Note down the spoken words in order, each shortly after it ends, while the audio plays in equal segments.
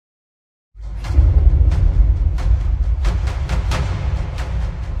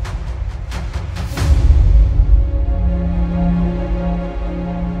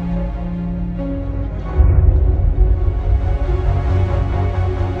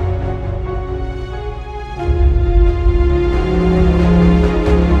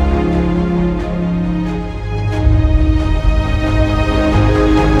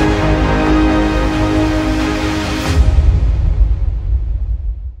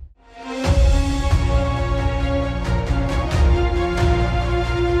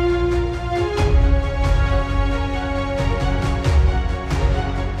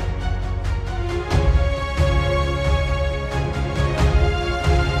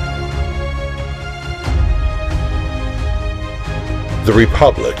The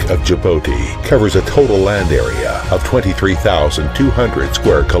Republic of Djibouti covers a total land area of 23,200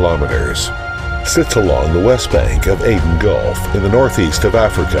 square kilometers, sits along the west bank of Aden Gulf in the northeast of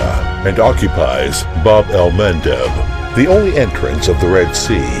Africa, and occupies Bab el-Mandeb, the only entrance of the Red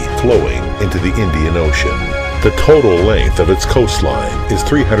Sea flowing into the Indian Ocean. The total length of its coastline is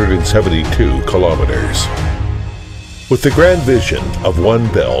 372 kilometers. With the grand vision of one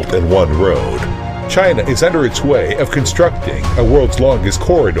belt and one road, China is under its way of constructing a world's longest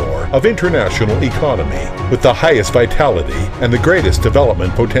corridor of international economy with the highest vitality and the greatest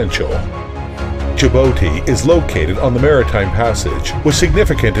development potential. Djibouti is located on the Maritime Passage with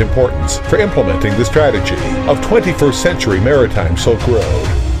significant importance for implementing the strategy of 21st century Maritime Silk Road.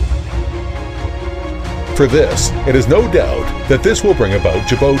 For this, it is no doubt that this will bring about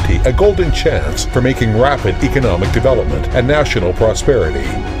Djibouti a golden chance for making rapid economic development and national prosperity.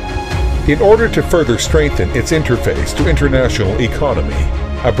 In order to further strengthen its interface to international economy,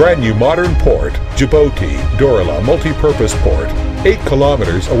 a brand new modern port, Djibouti Doraleh Multipurpose Port, 8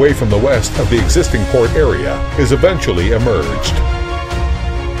 kilometers away from the west of the existing port area, is eventually emerged.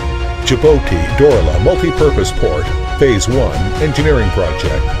 Djibouti Doraleh Multipurpose Port Phase 1 engineering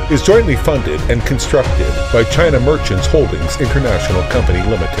project is jointly funded and constructed by China Merchants Holdings International Company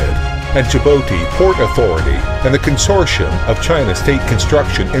Limited and Djibouti Port Authority and the consortium of China State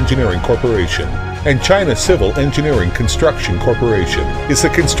Construction Engineering Corporation and China Civil Engineering Construction Corporation is the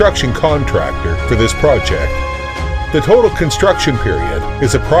construction contractor for this project. The total construction period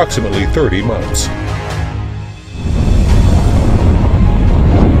is approximately 30 months.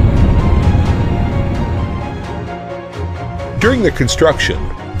 During the construction,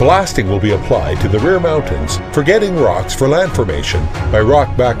 blasting will be applied to the rear mountains for getting rocks for land formation by rock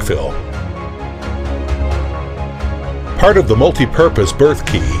backfill. Part of the multi-purpose berth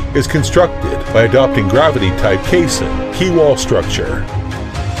quay is constructed by adopting gravity-type caisson quay wall structure.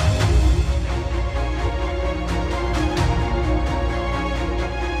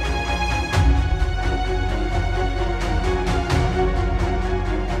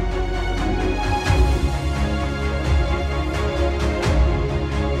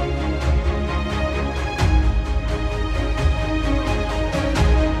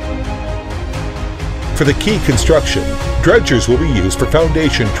 For the quay construction, dredgers will be used for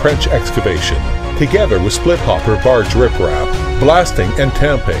foundation trench excavation, together with split hopper barge riprap, blasting and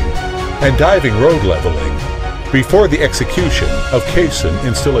tamping, and diving road leveling, before the execution of caisson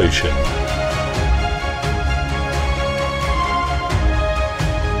installation.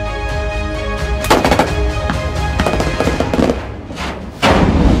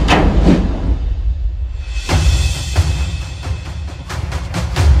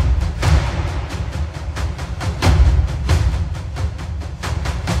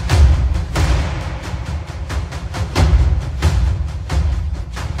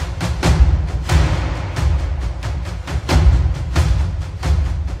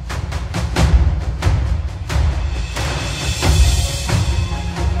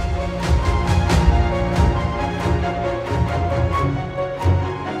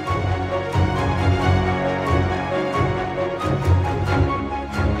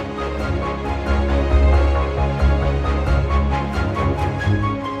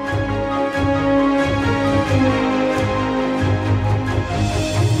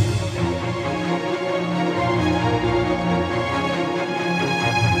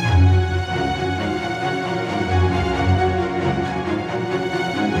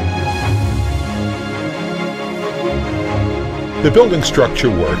 The building structure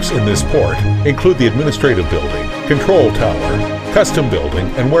works in this port include the administrative building, control tower, custom building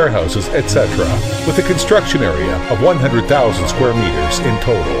and warehouses, etc., with a construction area of 100,000 square meters in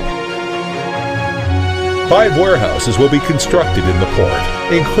total. 5 warehouses will be constructed in the port,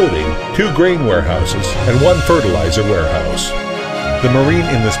 including 2 grain warehouses and 1 fertilizer warehouse. The marine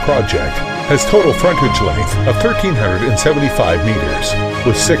in this project has total frontage length of 1,375 meters,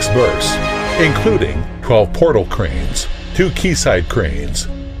 with 6 berths, including 12 portal cranes, 2 quayside cranes,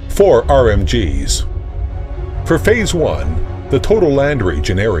 4 RMGs. For Phase 1, the total land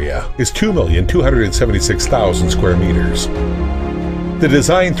region area is 2,276,000 square meters. The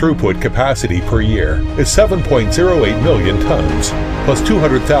design throughput capacity per year is 7.08 million tons, plus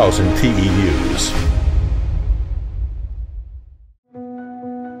 200,000 TEUs.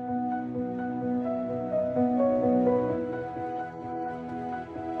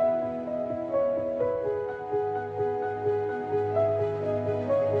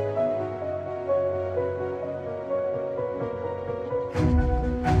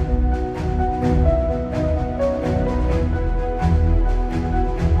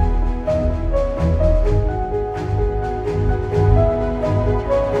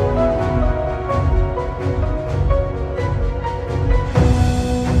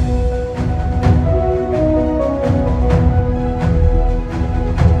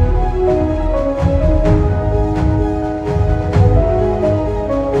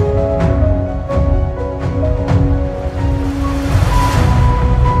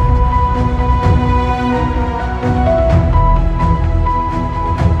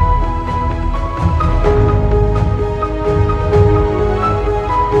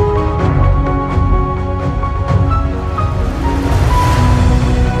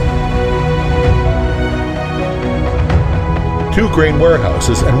 2 grain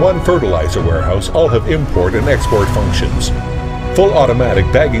warehouses and 1 fertilizer warehouse all have import and export functions. Full automatic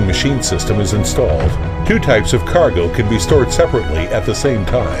bagging machine system is installed. 2 types of cargo can be stored separately at the same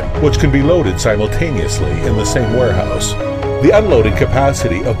time, which can be loaded simultaneously in the same warehouse. The unloading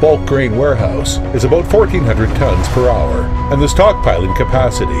capacity of bulk grain warehouse is about 1,400 tons per hour, and the stockpiling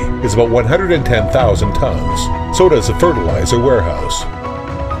capacity is about 110,000 tons. So does the fertilizer warehouse.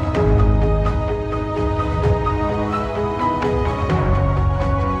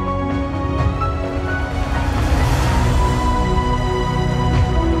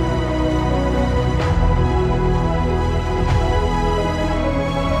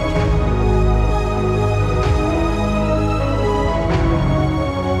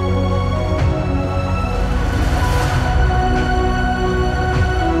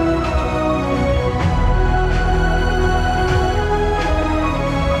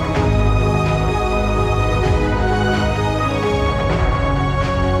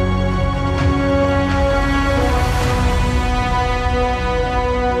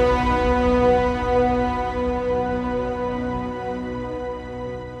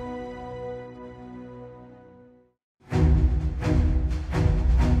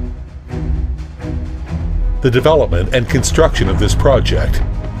 The development and construction of this project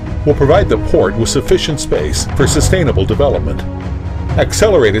will provide the port with sufficient space for sustainable development,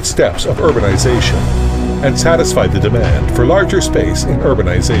 accelerated steps of urbanization, and satisfy the demand for larger space in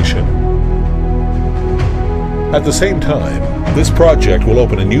urbanization. At the same time, this project will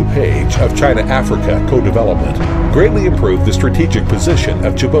open a new page of China-Africa co-development, greatly improve the strategic position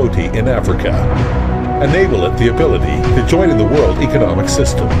of Djibouti in Africa, enable it the ability to join in the world economic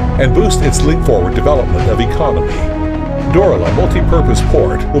system, and boost its leap-forward development of economy. Doraleh Multipurpose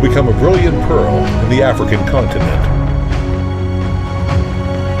Port will become a brilliant pearl in the African continent.